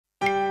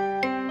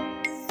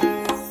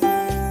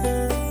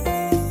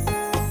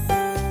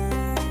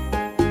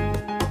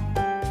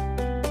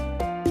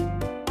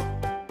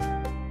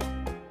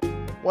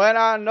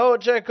Buenas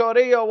noches,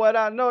 Corillo.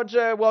 Buenas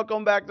noches.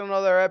 Welcome back to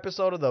another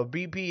episode of the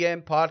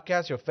BPM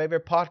podcast, your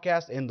favorite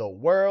podcast in the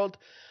world.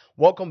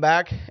 Welcome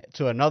back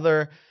to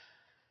another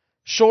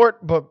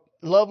short but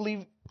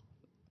lovely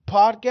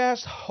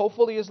podcast.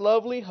 Hopefully it's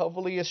lovely.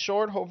 Hopefully it's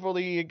short.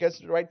 Hopefully it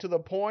gets right to the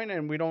point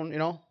and we don't,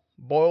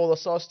 boil the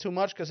sauce too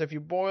much, because if you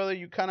boil it,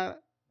 you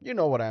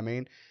know what I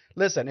mean.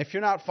 Listen, if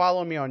you're not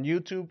following me on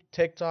YouTube,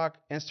 TikTok,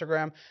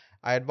 Instagram,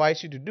 I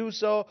advise you to do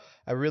so.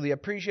 I really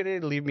appreciate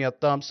it. Leave me a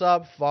thumbs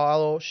up,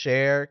 follow,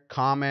 share,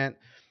 comment.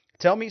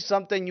 Tell me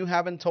something you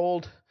haven't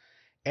told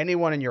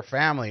anyone in your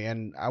family,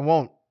 and I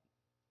won't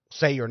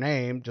say your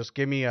name. Just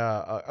give me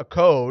a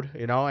code,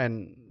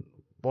 and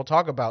we'll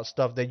talk about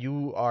stuff that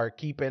you are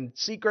keeping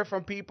secret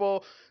from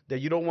people, that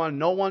you don't want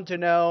no one to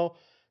know,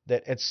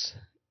 that it's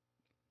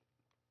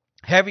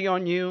heavy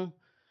on you.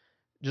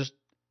 Just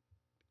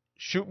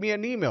shoot me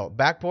an email,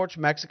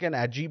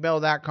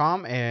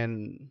 backporchmexican@gmail.com,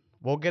 and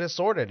we'll get it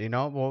sorted.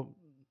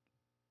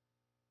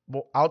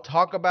 I'll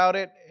talk about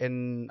it,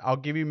 and I'll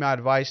give you my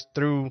advice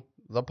through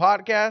the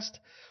podcast,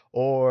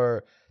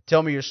 or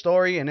tell me your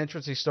story, an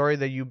interesting story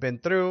that you've been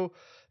through.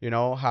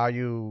 How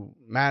you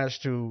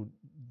managed to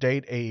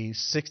date a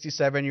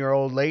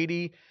 67-year-old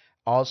lady,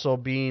 also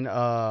being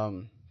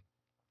a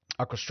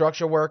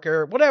construction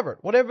worker, whatever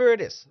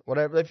it is,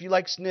 whatever. If you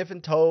like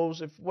sniffing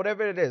toes, if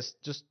whatever it is,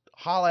 just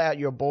holla at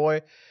your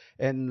boy,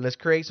 and let's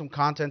create some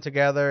content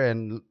together,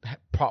 and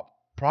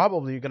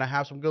probably you're going to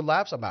have some good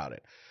laughs about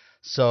it.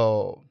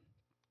 So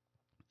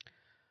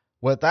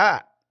with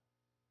that,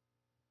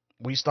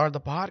 we start the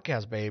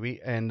podcast,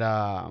 baby. And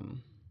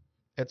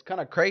it's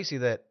kind of crazy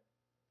that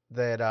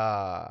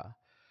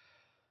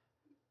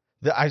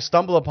I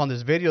stumbled upon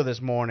this video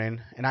this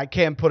morning, and I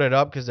can't put it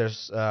up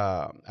because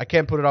I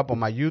can't put it up on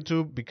my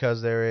YouTube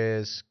because there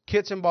is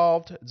kids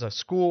involved. It's a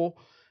school,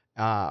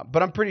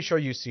 but I'm pretty sure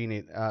you've seen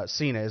it.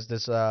 It's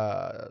this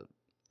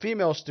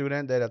female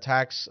student that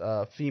attacks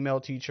a female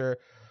teacher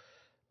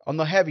on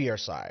the heavier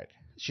side.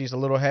 She's a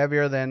little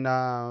heavier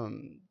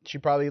than she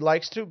probably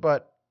likes to,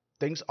 but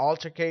things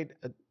altercate.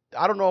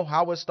 I don't know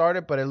how it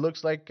started, but it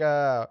looks like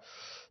the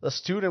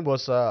student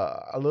was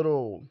a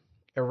little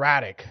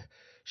erratic.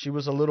 She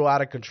was a little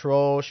out of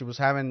control. She was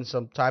having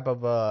some type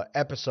of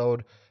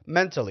episode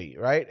mentally,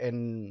 right?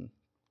 And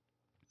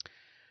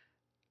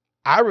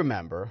I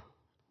remember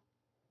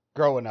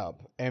growing up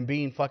and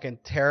being fucking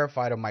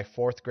terrified of my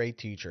fourth grade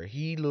teacher.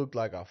 He looked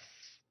like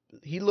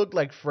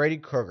Freddy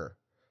Krueger.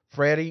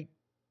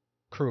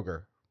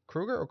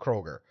 Krueger or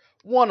Kroger?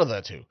 One of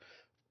the two.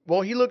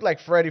 Well, he looked like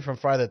Freddy from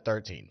Friday the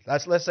 13th.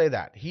 Let's say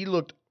that. He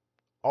looked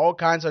all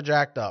kinds of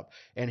jacked up,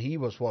 and he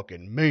was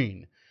fucking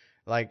mean.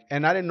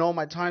 And I didn't know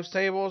my times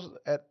tables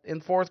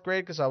in fourth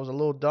grade because I was a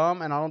little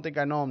dumb, and I don't think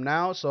I know them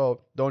now,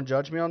 so don't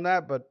judge me on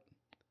that. But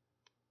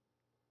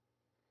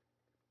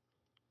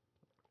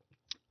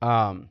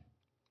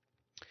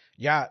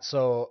yeah,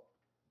 so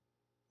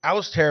I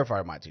was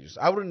terrified of my teachers.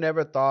 I would have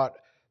never thought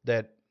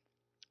that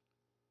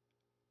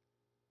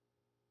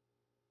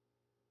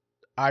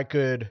I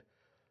could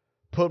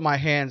put my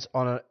hands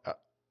on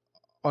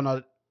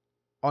a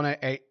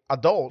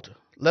adult,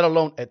 let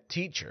alone a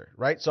teacher,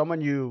 right? Someone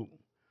you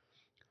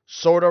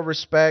sort of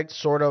respect,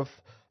 sort of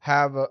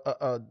have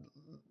a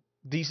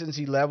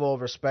decency level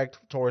of respect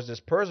towards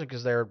this person,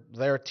 because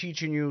they're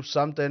teaching you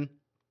something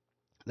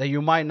that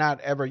you might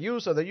not ever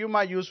use, or that you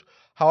might use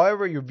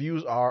however your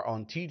views are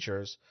on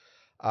teachers.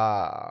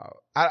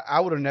 I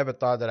would have never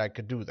thought that I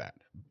could do that.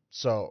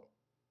 So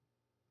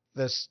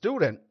the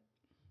student,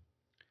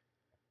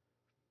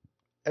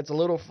 it's a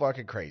little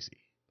fucking crazy.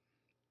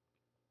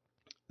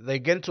 They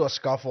get into a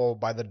scuffle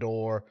by the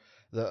door.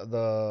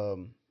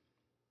 The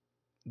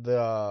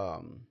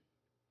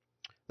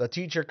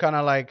teacher kind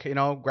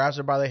of grabs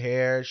her by the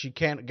hair. She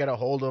can't get a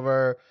hold of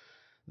her.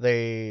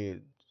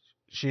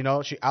 She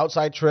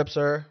outside trips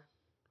her.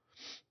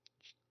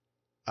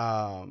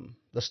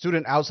 The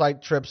student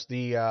outside trips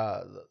the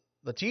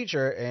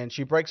teacher, and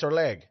she breaks her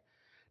leg.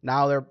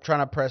 Now they're trying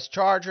to press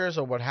charges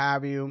or what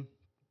have you.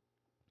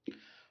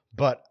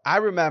 But I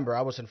remember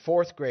I was in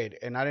fourth grade,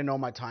 and I didn't know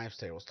my times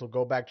tables. So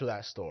go back to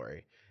that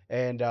story.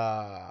 And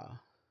I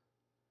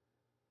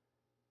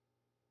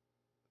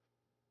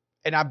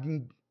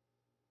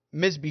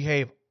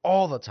misbehaved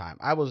all the time.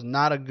 I was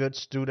not a good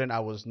student. I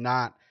was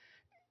not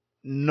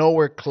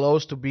nowhere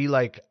close to be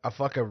like a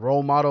fucking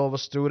role model of a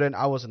student.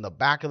 I was in the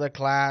back of the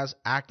class,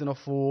 acting a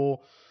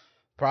fool.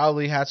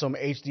 Probably had some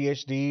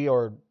ADHD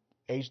or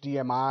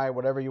HDMI,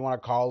 whatever you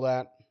want to call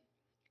that.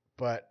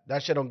 But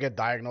that shit don't get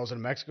diagnosed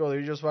in Mexico.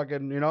 You just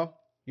fucking, you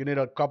need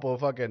a couple of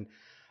fucking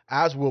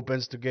ass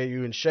whoopings to get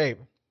you in shape.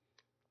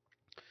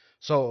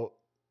 So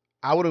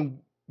I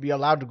wouldn't be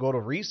allowed to go to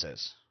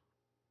recess.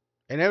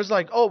 And it was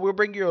like, oh, we'll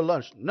bring you a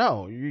lunch.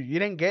 No, you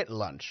didn't get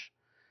lunch.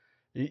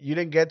 You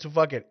didn't get to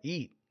fucking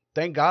eat.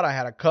 Thank God I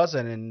had a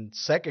cousin in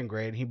second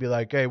grade. He'd be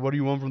like, hey, what do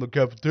you want from the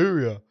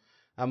cafeteria?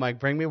 I'm like,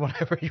 bring me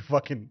whatever you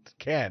fucking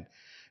can.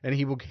 And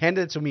he would hand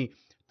it to me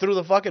through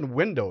the fucking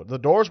window. The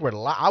doors were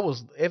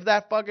locked. If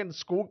that fucking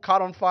school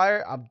caught on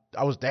fire,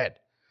 I was dead.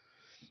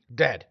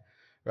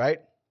 Right?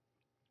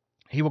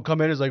 he would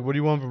come in and is like, what do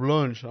you want for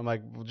lunch? I'm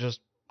like, well, just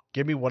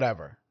give me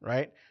whatever,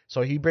 right?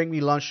 So he bring me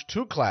lunch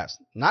to class,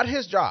 not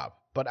his job,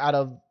 but out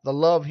of the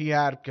love he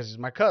had because he's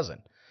my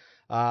cousin.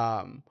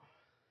 Um,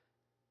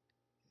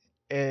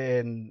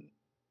 and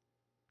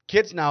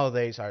kids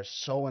nowadays are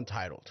so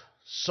entitled,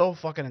 so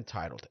fucking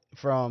entitled.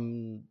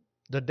 From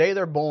the day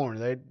they're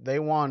born, they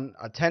want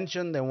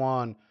attention, they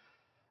want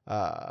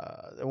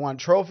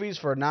trophies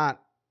for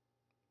not.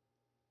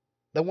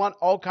 They want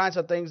all kinds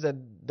of things that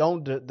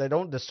they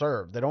don't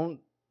deserve. They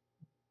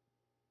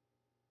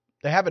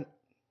haven't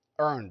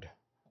earned,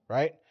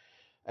 right?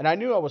 And I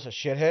knew I was a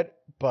shithead,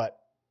 but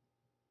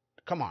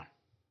come on,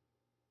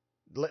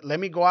 let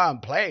me go out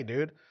and play,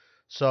 dude.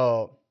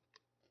 So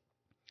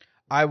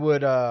I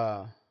would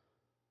I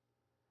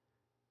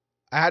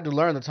had to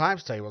learn the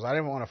times tables. I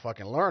didn't want to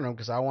fucking learn them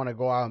because I want to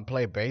go out and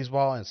play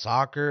baseball and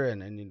soccer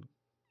and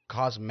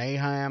cause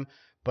mayhem.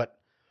 But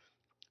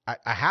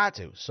I had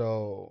to.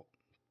 So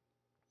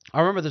I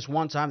remember this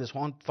one time, this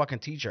one fucking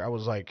teacher, I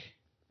was like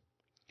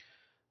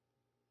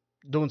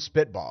doing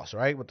spitballs,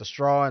 right? With the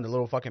straw and the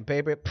little fucking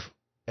paper.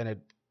 And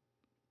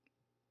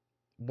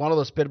one of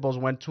the spitballs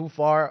went too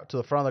far to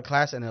the front of the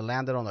class and it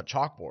landed on the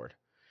chalkboard.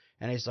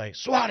 And he's like,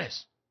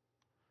 Suarez.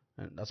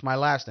 And that's my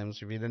last name,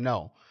 so if you didn't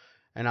know.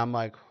 And I'm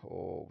like,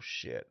 oh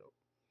shit.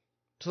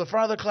 To the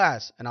front of the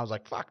class. And I was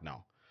like, fuck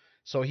no.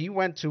 So he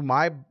went to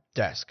my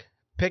desk,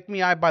 picked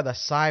me up by the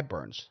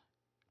sideburns.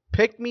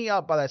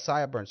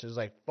 He's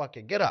like, fuck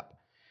it, get up.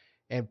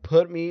 And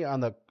put me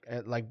on the,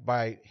 like,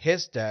 by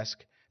his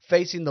desk,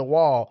 facing the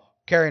wall,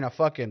 carrying a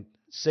fucking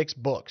 6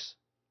 books.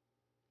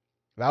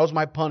 That was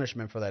my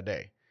punishment for that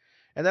day.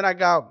 And then I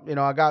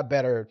got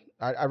better.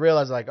 I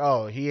realized, like,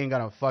 oh, he ain't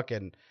gonna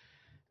fucking,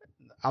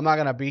 I'm not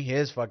gonna be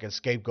his fucking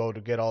scapegoat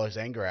to get all his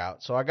anger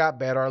out. So I got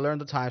better. I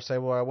learned the times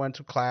table. I went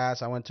to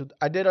class.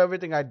 I did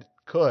everything I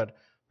could,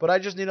 but I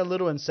just need a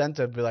little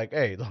incentive to be like,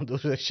 hey, don't do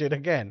this shit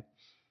again.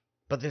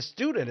 But this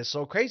student is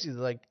so crazy.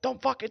 They're like,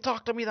 don't fucking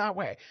talk to me that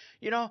way.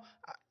 You know,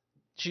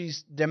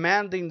 she's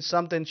demanding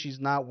something she's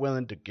not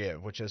willing to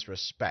give, which is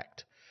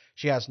respect.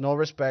 She has no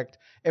respect.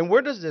 And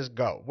where does this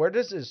go?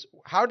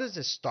 How does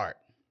this start?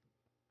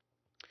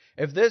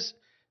 If this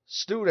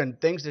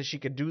student thinks that she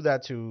could do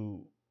that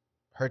to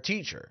her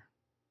teacher,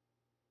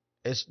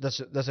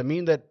 does it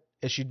mean that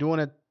is she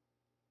doing it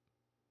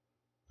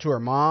to her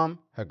mom,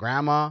 her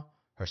grandma,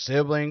 her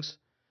siblings?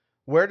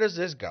 Where does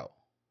this go?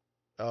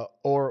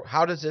 Or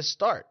how does this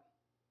start?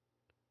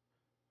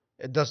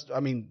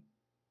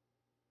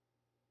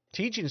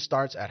 Teaching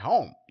starts at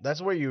home.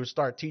 That's where you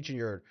start teaching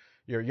your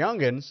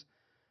youngins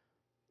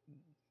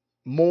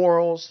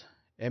morals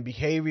and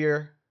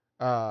behavior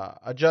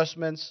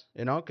adjustments.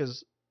 You know,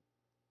 because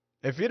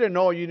if you didn't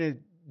know you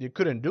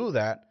couldn't do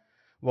that,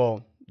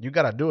 well, you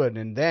gotta do it,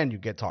 and then you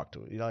get talked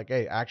to. You're like,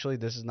 hey, actually,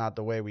 this is not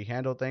the way we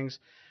handle things.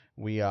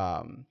 We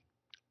don't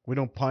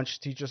punch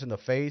teachers in the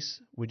face.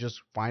 We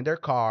just find their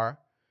car,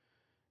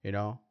 you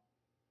know,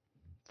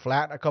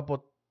 flat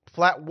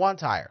one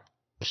tire.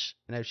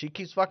 And if she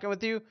keeps fucking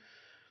with you,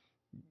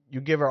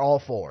 you give her all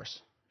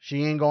 4s.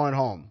 She ain't going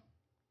home.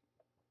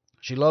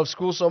 She loves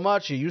school so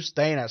much, you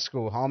staying at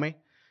school, homie.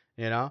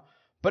 You know?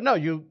 But no,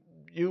 you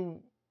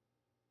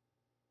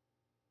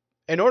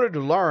in order to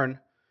learn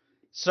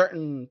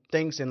certain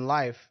things in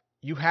life,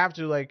 you have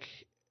to, like,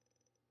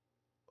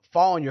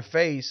 fall on your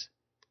face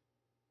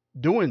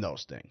doing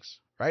those things,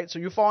 right? So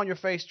you fall on your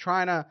face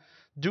trying to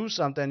do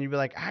something, and you be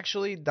like,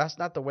 actually, that's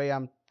not the way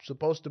I'm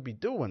supposed to be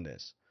doing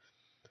this.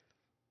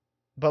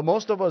 But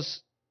most of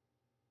us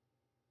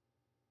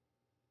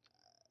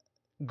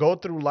go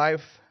through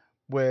life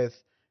with,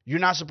 you're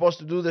not supposed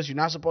to do this, you're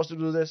not supposed to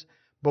do this,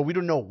 but we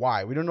don't know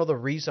why. We don't know the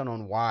reason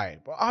on why.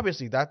 But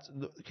obviously, that's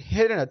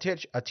hitting a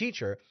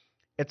teacher.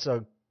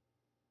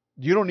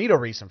 You don't need a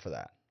reason for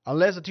that.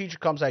 Unless the teacher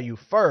comes at you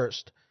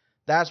first,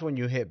 that's when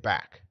you hit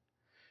back,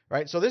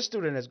 right? So this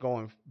student is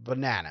going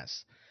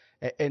bananas.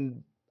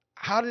 And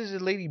how does the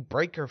lady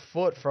break her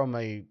foot from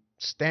a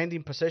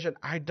standing position?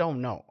 I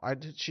don't know.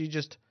 I've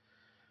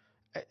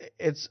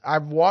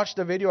watched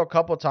the video a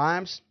couple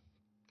times.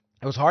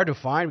 It was hard to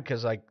find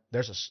because, like,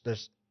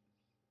 there's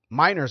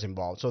minors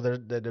involved, so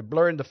they're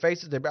blurring the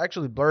faces. They're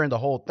actually blurring the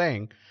whole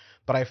thing.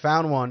 But I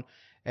found one,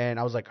 and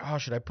I was like, oh,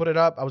 should I put it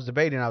up? I was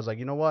debating. I was like,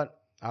 you know what?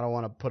 I don't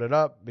want to put it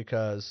up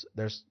because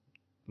there's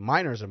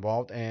minors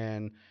involved,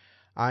 and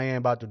I ain't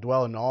about to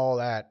dwell in all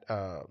that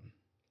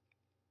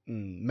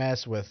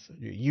mess with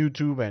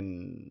YouTube,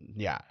 and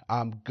yeah,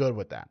 I'm good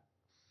with that.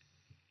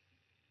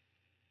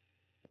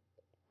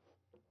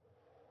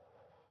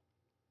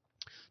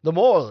 The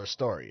moral of the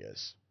story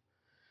is,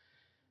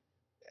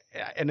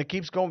 and it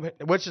keeps going,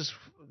 which is,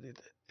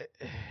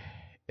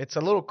 it's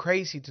a little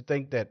crazy to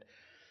think that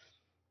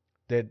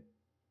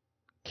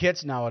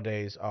kids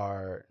nowadays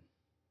are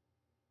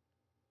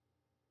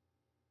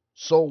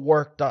so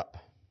worked up.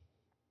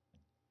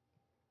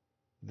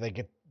 They're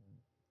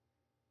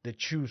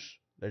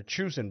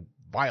choosing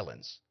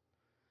violence,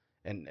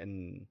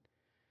 and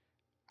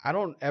I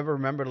don't ever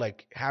remember,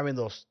 like, having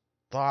those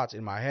thoughts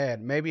in my head.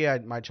 Maybe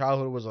my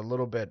childhood was a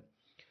little bit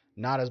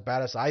not as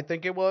bad as I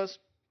think it was,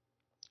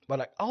 But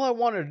like all I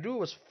wanted to do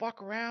was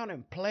fuck around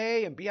and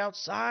play and be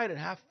outside and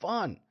have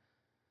fun.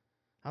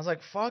 I was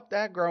like, fuck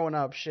that growing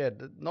up shit.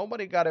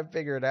 Nobody got it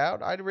figured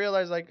out. I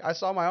realized, like, I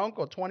saw my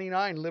uncle,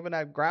 29, living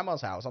at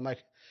grandma's house. I'm like,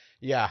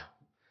 yeah,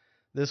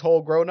 this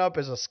whole grown up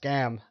is a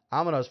scam.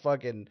 I'm going to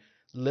fucking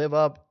live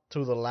up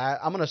to the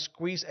last. I'm going to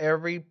squeeze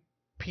every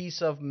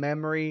piece of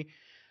memory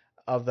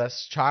of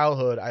this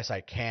childhood as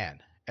I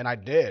can. And I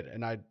did.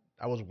 And I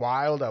was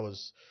wild. I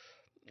was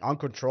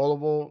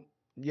uncontrollable,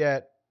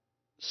 yet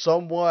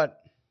somewhat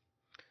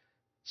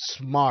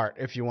smart,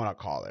 if you want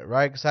to call it,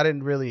 right? Because I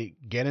didn't really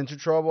get into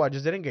trouble. I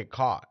just didn't get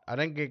caught. I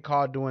didn't get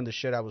caught doing the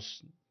shit I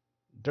was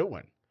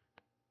doing.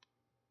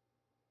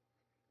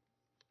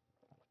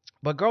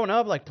 But growing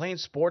up, like playing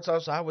sports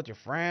outside with your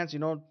friends,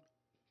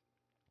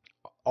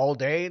 all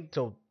day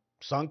till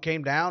sun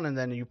came down, and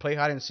then you play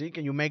hide and seek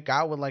and you make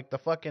out with like the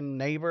fucking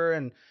neighbor,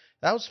 and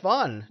that was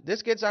fun.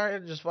 This kid's out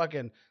here just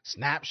fucking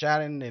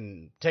Snapchatting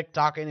and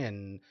TikToking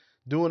and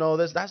doing all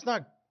this. That's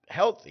not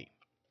healthy.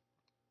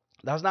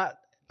 That's not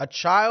a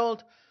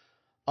child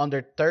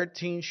under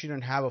 13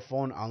 shouldn't have a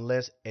phone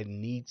unless it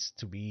needs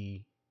to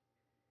be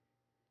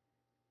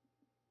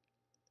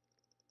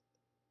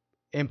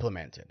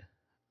implemented.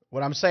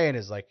 What I'm saying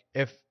is, like,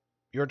 if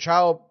your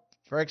child,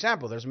 for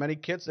example, there's many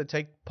kids that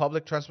take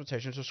public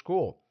transportation to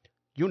school.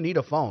 You need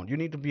a phone. You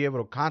need to be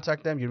able to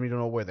contact them. You need to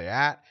know where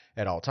they're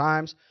at all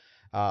times.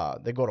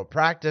 They go to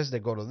practice. They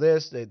go to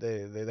this. They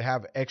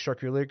have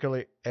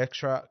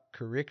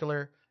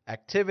extracurricular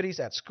activities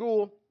at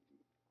school.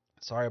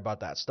 Sorry about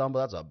that stumble.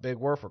 That's a big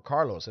word for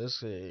Carlos.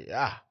 There's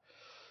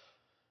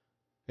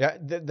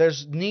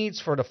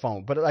needs for the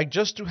phone, but like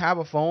just to have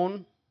a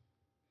phone,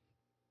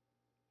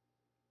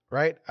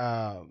 right?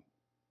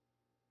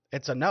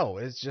 It's a no.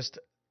 It's just,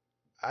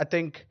 I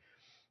think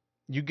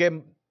you get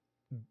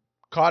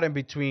caught in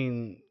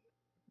between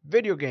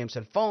video games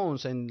and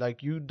phones, and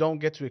like you don't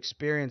get to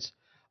experience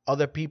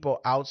other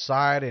people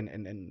outside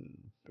and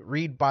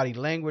read body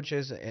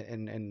languages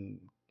and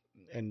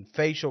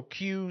facial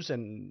cues,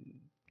 and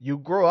you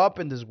grow up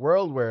in this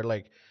world where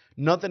like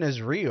nothing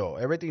is real.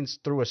 Everything's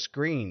through a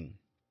screen.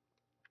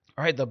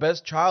 All right, the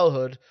best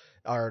childhood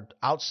are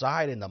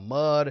outside in the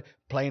mud,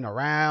 playing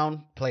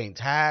around, playing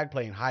tag,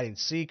 playing hide and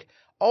seek.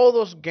 All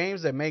those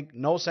games that make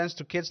no sense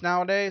to kids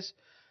nowadays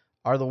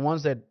are the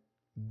ones that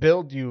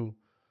build you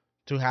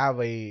to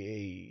have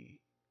a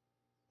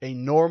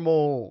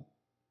normal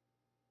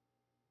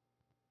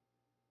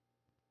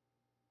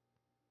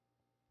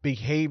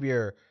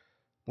behavior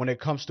when it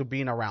comes to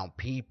being around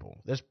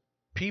people. There's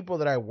people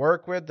that I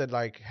work with that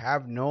like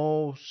have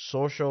no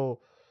social,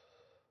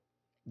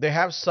 they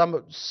have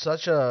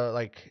such a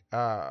like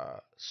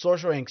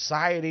social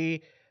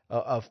anxiety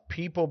of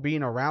people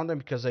being around them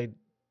because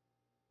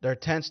they're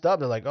tensed up.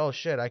 They're like, oh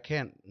shit, I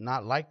can't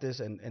not like this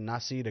and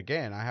not see it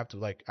again. I have to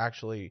like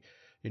actually,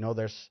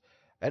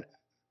 and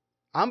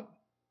I'm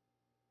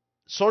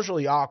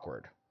socially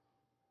awkward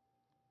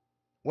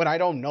when I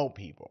don't know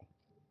people.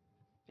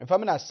 If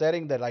I'm in a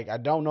setting that like I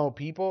don't know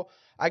people,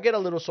 I get a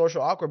little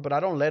social awkward, but I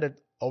don't let it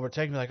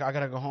overtake me. Like I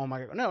gotta go home.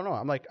 No.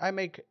 I'm like, I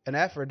make an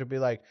effort to be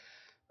like,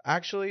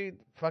 actually,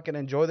 fucking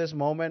enjoy this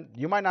moment.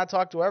 You might not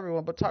talk to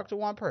everyone, but talk to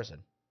one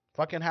person.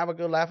 Fucking have a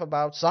good laugh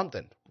about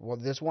something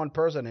with this one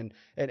person,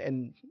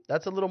 and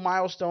that's a little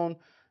milestone.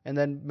 And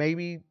then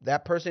maybe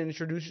that person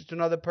introduces you to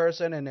another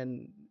person, and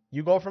then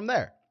you go from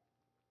there.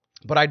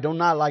 But I do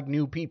not like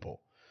new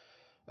people.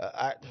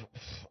 I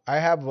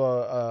have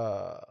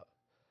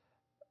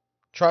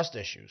trust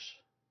issues.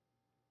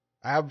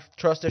 I have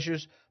trust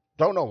issues.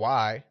 Don't know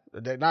why.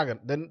 They're not gonna.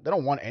 They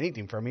don't want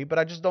anything from me, but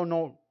I just don't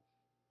know.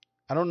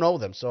 I don't know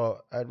them,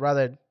 so I'd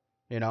rather,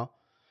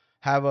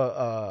 have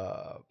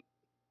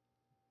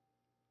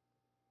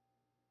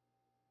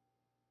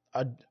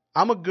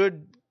I'm a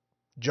good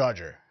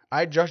judger.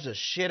 I judge the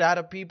shit out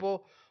of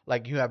people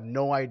like you have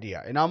no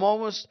idea, and I'm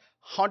almost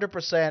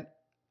 100%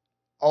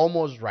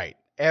 almost right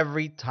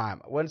every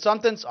time. When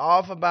something's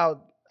off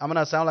about, I'm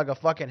gonna sound like a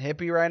fucking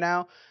hippie right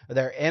now.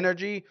 Their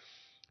energy,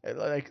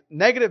 like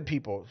negative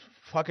people,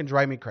 fucking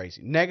drive me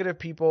crazy. Negative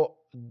people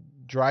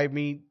drive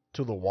me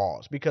to the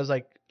walls because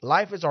like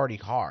life is already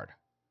hard.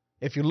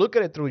 If you look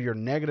at it through your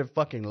negative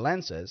fucking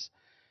lenses,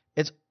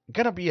 it's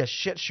gonna be a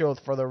shit show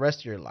for the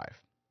rest of your life.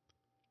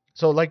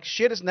 So like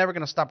shit is never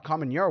gonna stop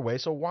coming your way.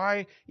 So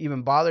why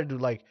even bother to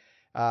like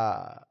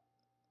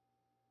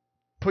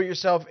put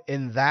yourself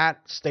in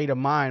that state of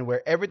mind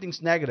where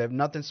everything's negative,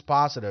 nothing's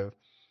positive.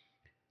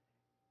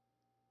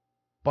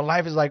 But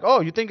life is like,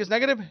 oh, you think it's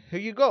negative? Here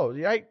you go.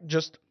 Right?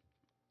 Just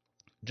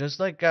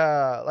like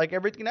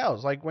everything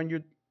else. Like when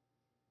you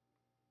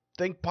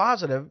think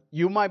positive,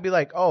 you might be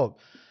like, oh,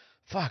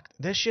 fuck,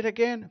 this shit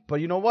again.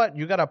 But you know what?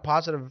 You got a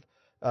positive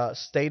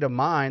state of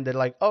mind that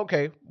like,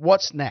 okay,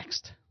 what's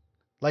next?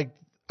 Like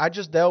I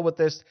just dealt with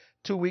this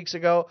 2 weeks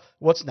ago.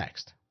 What's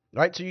next?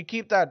 Right? So you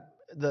keep that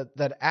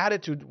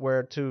attitude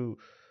where to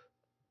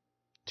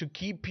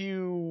keep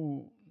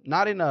you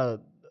not in a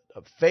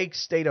fake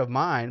state of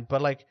mind,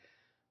 but like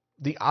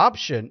the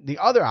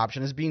other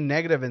option is being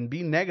negative, and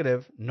being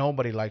negative,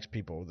 nobody likes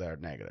people that are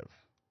negative.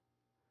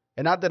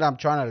 And not that I'm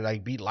trying to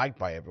like be liked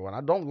by everyone.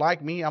 I don't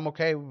like me. I'm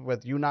okay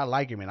with you not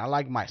liking me. And I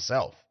like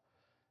myself.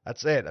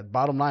 That's it.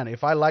 Bottom line.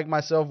 If I like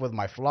myself with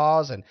my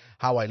flaws and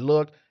how I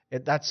look,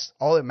 that's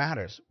all that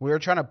matters. We're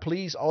trying to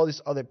please all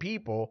these other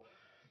people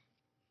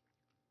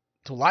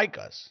to like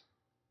us.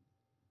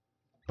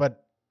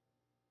 But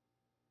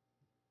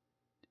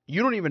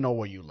you don't even know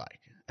what you like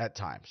at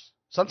times.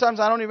 Sometimes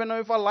I don't even know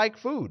if I like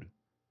food.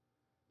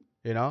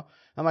 You know,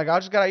 I'm like, I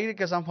just gotta eat it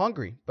because I'm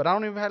hungry. But I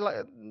don't even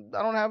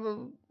have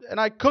and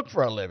I cook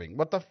for a living.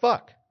 What the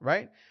fuck,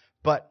 right?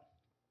 But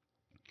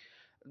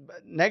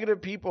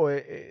negative people,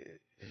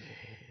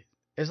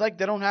 it's like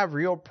they don't have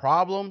real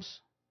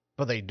problems,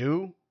 but they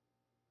do.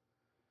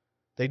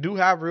 They do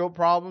have real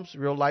problems,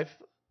 real life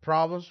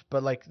problems,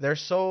 but like they're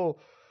so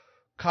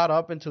caught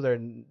up into their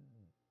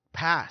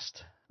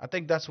past. I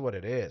think that's what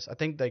it is. I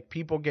think like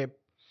people get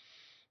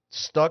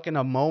stuck in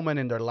a moment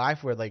in their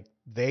life where like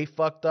they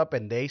fucked up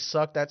and they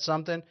sucked at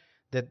something,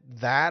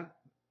 that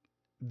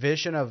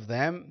vision of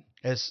them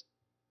is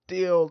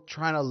still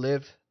trying to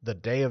live the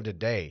day of the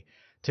day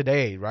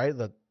today, right?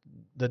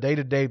 The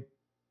day-to-day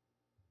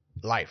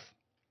life.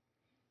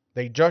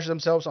 They judge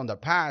themselves on the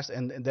past,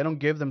 and they don't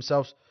give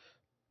themselves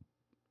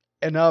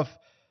enough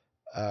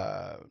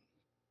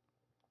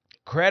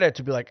credit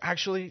to be like,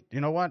 actually,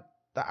 you know what?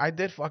 I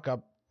did fuck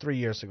up 3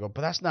 years ago,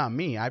 but that's not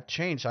me. I've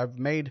changed. I've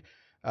made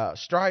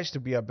strides to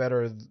be a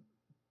better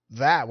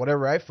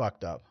whatever I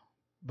fucked up.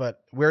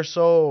 But we're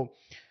so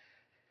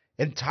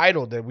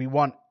entitled that we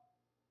want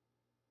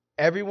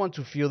everyone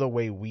to feel the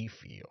way we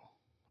feel,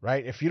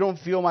 right? If you don't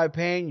feel my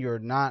pain, you're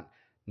not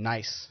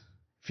nice.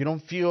 If you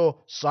don't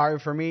feel sorry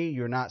for me,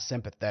 you're not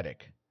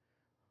sympathetic.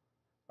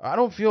 I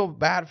don't feel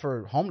bad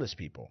for homeless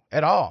people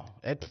at all.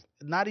 It's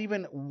not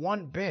even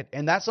one bit.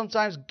 And that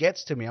sometimes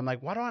gets to me. I'm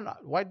like, why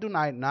do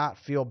I not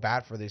feel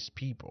bad for these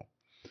people?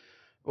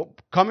 Well,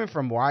 coming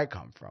from where I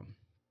come from,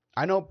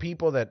 I know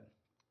people that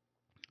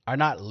are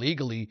not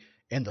legally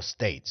in the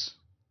States,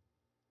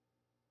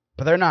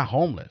 but they're not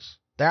homeless.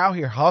 They're out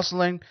here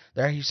hustling.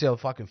 They're out here selling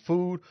fucking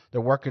food. They're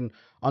working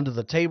under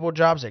the table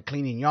jobs. They're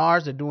cleaning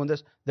yards. They're doing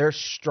this. They're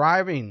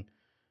striving,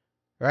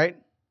 right,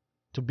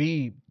 to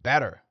be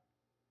better.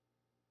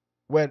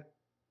 When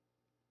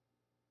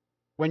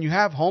you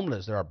have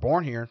homeless that are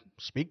born here,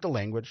 speak the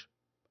language,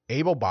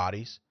 able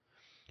bodies,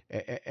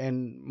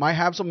 and might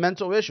have some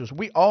mental issues.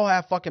 We all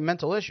have fucking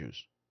mental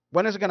issues.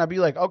 When is it gonna be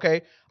like,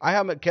 okay,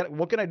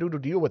 what can I do to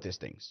deal with these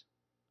things?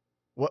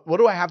 What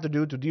do I have to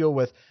do to deal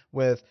with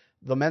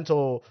the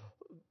mental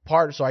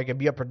part so I can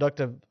be a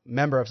productive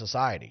member of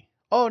society?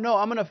 Oh no,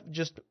 I'm gonna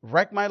just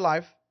wreck my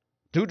life,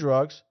 do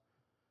drugs,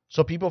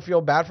 so people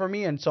feel bad for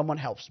me and someone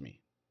helps me.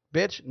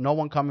 Bitch, no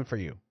one coming for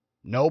you.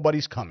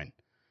 Nobody's coming.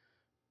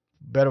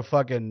 Better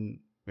fucking,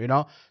 you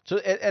know? So,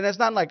 and it's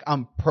not like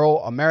I'm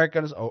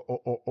pro-Americans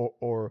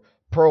or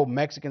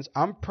pro-Mexicans.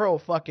 I'm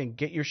pro-fucking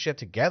get your shit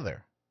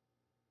together.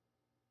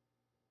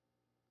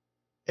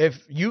 If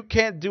you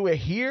can't do it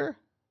here,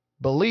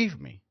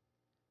 believe me,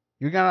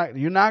 you're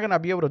not gonna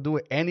be able to do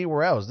it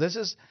anywhere else. This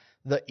is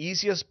the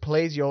easiest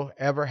place you'll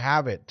ever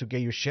have it to get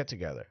your shit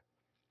together.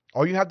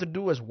 All you have to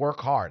do is work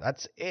hard.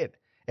 That's it.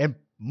 And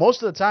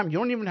most of the time, you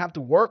don't even have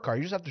to work hard.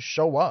 You just have to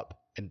show up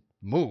and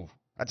move.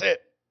 That's it.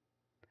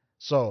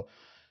 So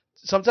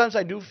sometimes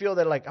I do feel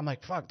that like, I'm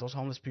like, fuck, those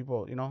homeless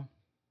people, you know,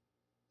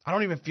 I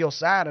don't even feel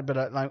sad, but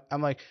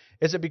I'm like,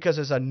 is it because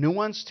there's a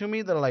nuance to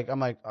me that I'm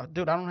like,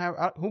 dude,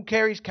 who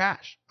carries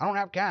cash? I don't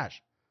have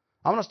cash.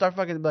 I'm going to start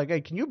fucking like,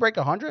 hey, can you break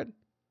 100?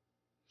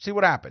 See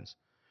what happens,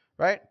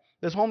 right?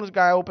 This homeless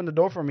guy opened the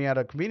door for me at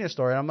a convenience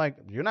store, and I'm like,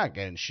 you're not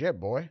getting shit,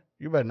 boy.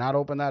 You better not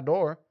open that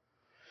door.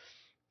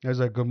 He's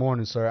like, good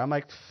morning, sir. I'm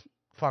like,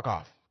 fuck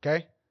off,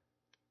 okay?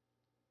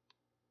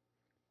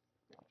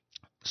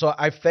 So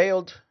I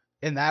failed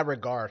in that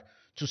regard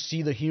to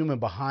see the human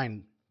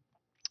behind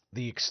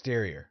the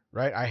exterior,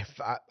 right?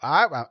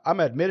 I'm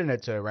admitting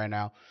it to right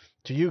now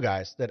to you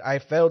guys that I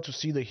failed to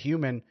see the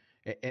human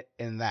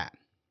in that.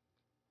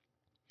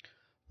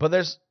 But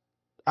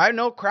I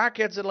know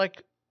crackheads that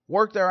like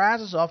work their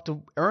asses off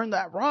to earn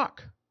that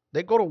rock.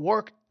 They go to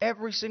work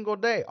every single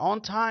day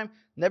on time,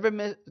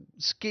 never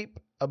skip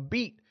a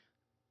beat.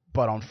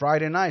 But on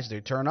Friday nights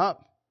they turn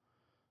up,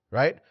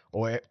 right?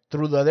 Or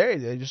through the day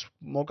they just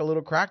smoke a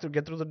little crack to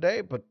get through the day,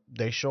 but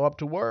they show up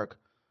to work.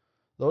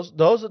 Those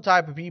are the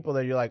type of people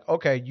that you're like,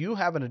 okay, you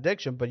have an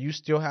addiction, but you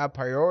still have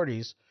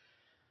priorities.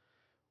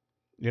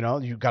 You know,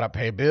 you gotta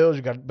pay bills,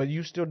 but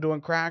you still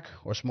doing crack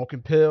or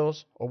smoking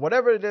pills or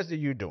whatever it is that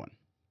you're doing.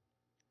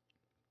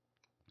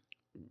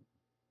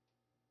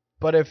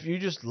 But if you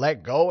just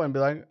let go and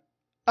be like,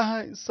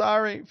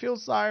 feel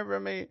sorry for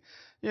me,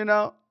 you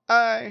know,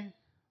 it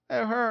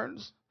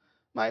hurts,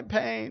 my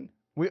pain.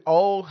 We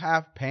all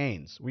have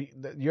pains.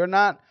 You're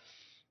not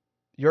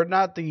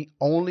the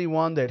only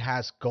one that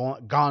has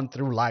gone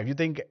through life. You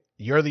think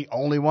you're the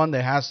only one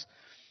that has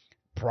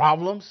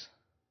problems?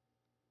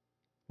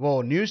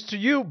 Well, news to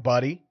you,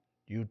 buddy.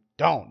 You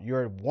don't.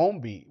 You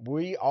won't be.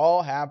 We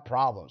all have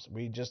problems.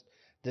 We just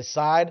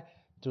decide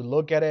to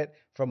look at it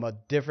from a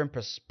different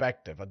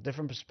perspective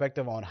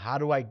on how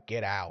do I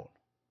get out.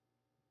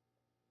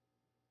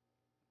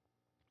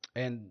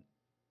 And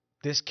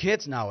these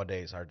kids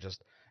nowadays are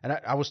just, and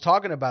I was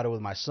talking about it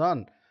with my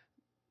son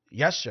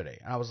yesterday.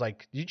 And I was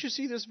like, did you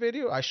see this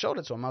video? I showed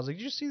it to him. I was like,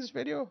 did you see this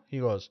video? He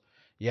goes,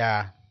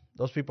 yeah,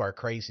 those people are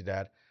crazy,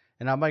 Dad.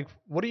 And I'm like,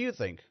 what do you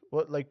think?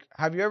 What, like,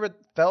 have you ever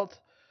felt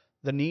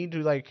the need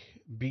to like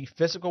be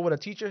physical with a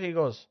teacher? He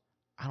goes,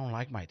 I don't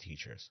like my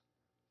teachers,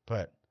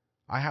 but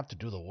I have to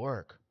do the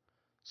work.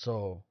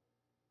 So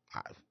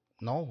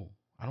no,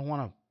 I don't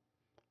want to.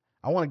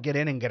 I want to get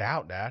in and get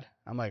out, Dad.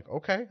 I'm like,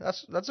 okay,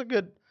 that's a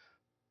good.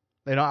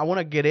 I want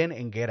to get in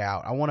and get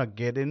out. I want to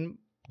get in,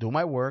 do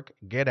my work,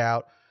 get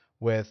out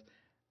with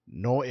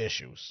no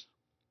issues.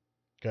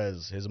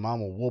 Because his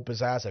mom will whoop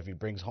his ass if he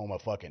brings home a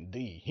fucking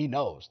D. He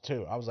knows,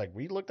 too. I was like,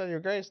 we looked at your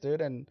grades, dude,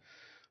 and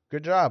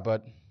good job,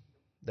 but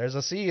there's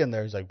a C in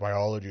there. He's like,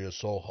 biology is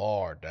so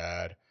hard,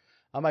 Dad.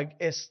 I'm like,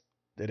 it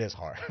is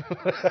hard.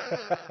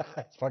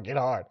 It's fucking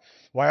hard.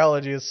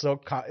 Biology is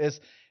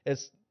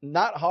it's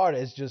not hard.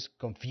 It's just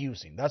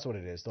confusing. That's what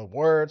it is. The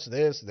words,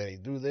 this, they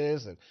do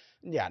this, and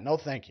yeah, no,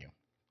 thank you.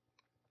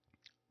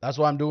 That's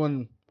why I'm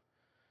doing.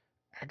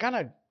 I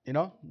gotta,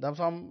 that's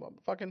why I'm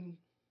fucking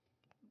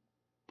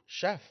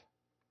chef.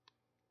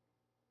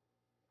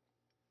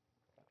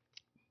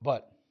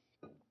 But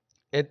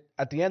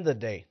at the end of the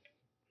day,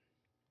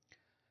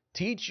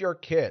 teach your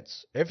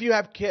kids, if you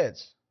have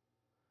kids,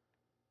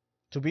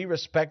 to be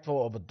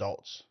respectful of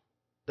adults.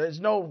 There's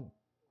no,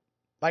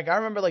 like, I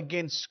remember like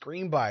getting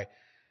screamed by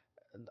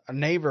a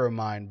neighbor of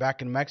mine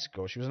back in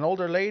Mexico. She was an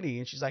older lady,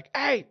 and she's like,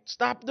 hey,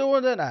 stop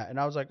doing that. And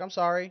I was like, I'm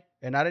sorry.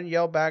 And I didn't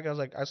yell back. I was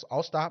like,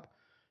 I'll stop.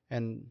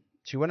 And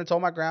she went and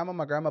told my grandma.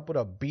 My grandma put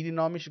a beating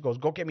on me. She goes,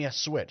 go get me a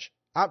switch.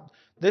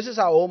 This is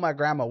how old my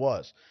grandma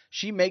was.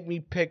 She made me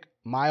pick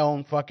my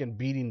own fucking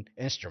beating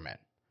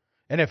instrument.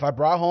 And if I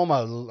brought home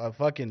a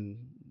fucking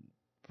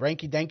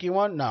ranky-danky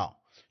one, no.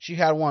 She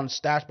had one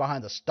stashed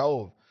behind the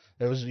stove.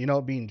 It was,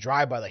 being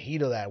dry by the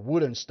heat of that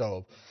wooden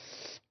stove.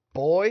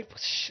 Boy,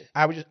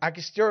 I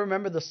can still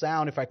remember the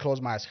sound if I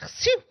close my eyes.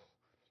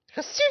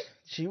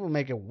 She would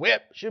make it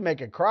whip. She would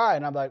make it cry.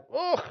 And I'm like,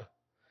 ugh.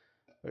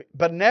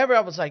 But never, I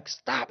was like,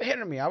 stop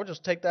hitting me. I would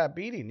just take that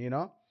beating,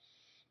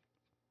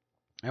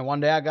 And one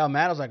day I got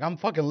mad. I was like, I'm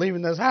fucking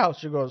leaving this house.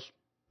 She goes,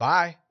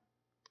 bye.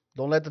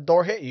 Don't let the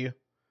door hit you.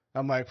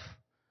 I'm like,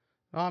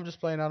 no, I'm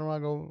just playing. I don't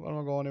want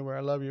to go anywhere.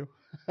 I love you.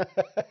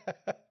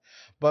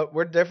 But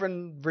we're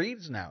different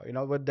breeds now,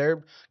 but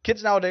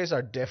kids nowadays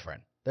are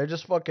different. They're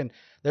just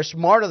they're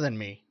smarter than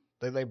me.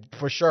 They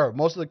for sure.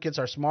 Most of the kids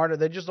are smarter.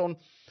 They just don't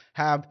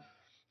have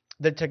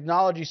the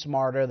technology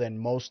smarter than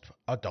most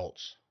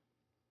adults.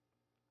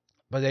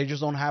 But they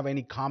just don't have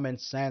any common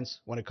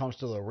sense when it comes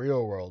to the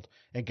real world.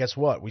 And guess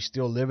what? We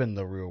still live in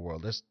the real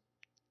world. There's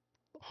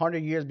 100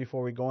 years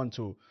before we go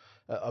into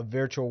a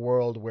virtual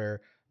world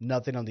where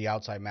nothing on the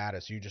outside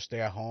matters. You just stay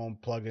at home,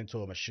 plugged into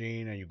a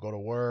machine, and you go to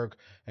work,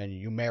 and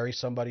you marry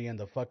somebody in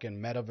the fucking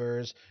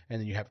metaverse, and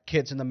then you have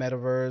kids in the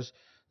metaverse.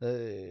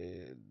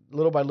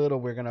 Little by little,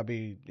 we're going to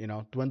be,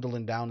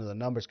 dwindling down to the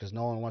numbers because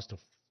no one wants to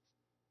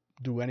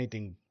do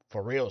anything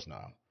for reals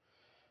now.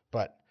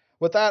 But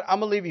with that,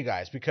 I'm going to leave you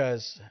guys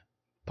because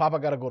Papa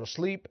got to go to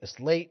sleep. It's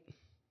late.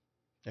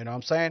 You know what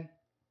I'm saying?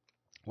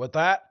 With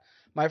that,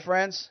 my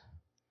friends,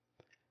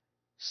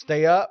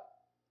 stay up,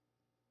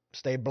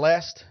 stay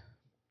blessed.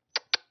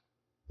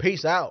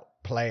 Peace out,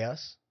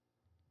 players.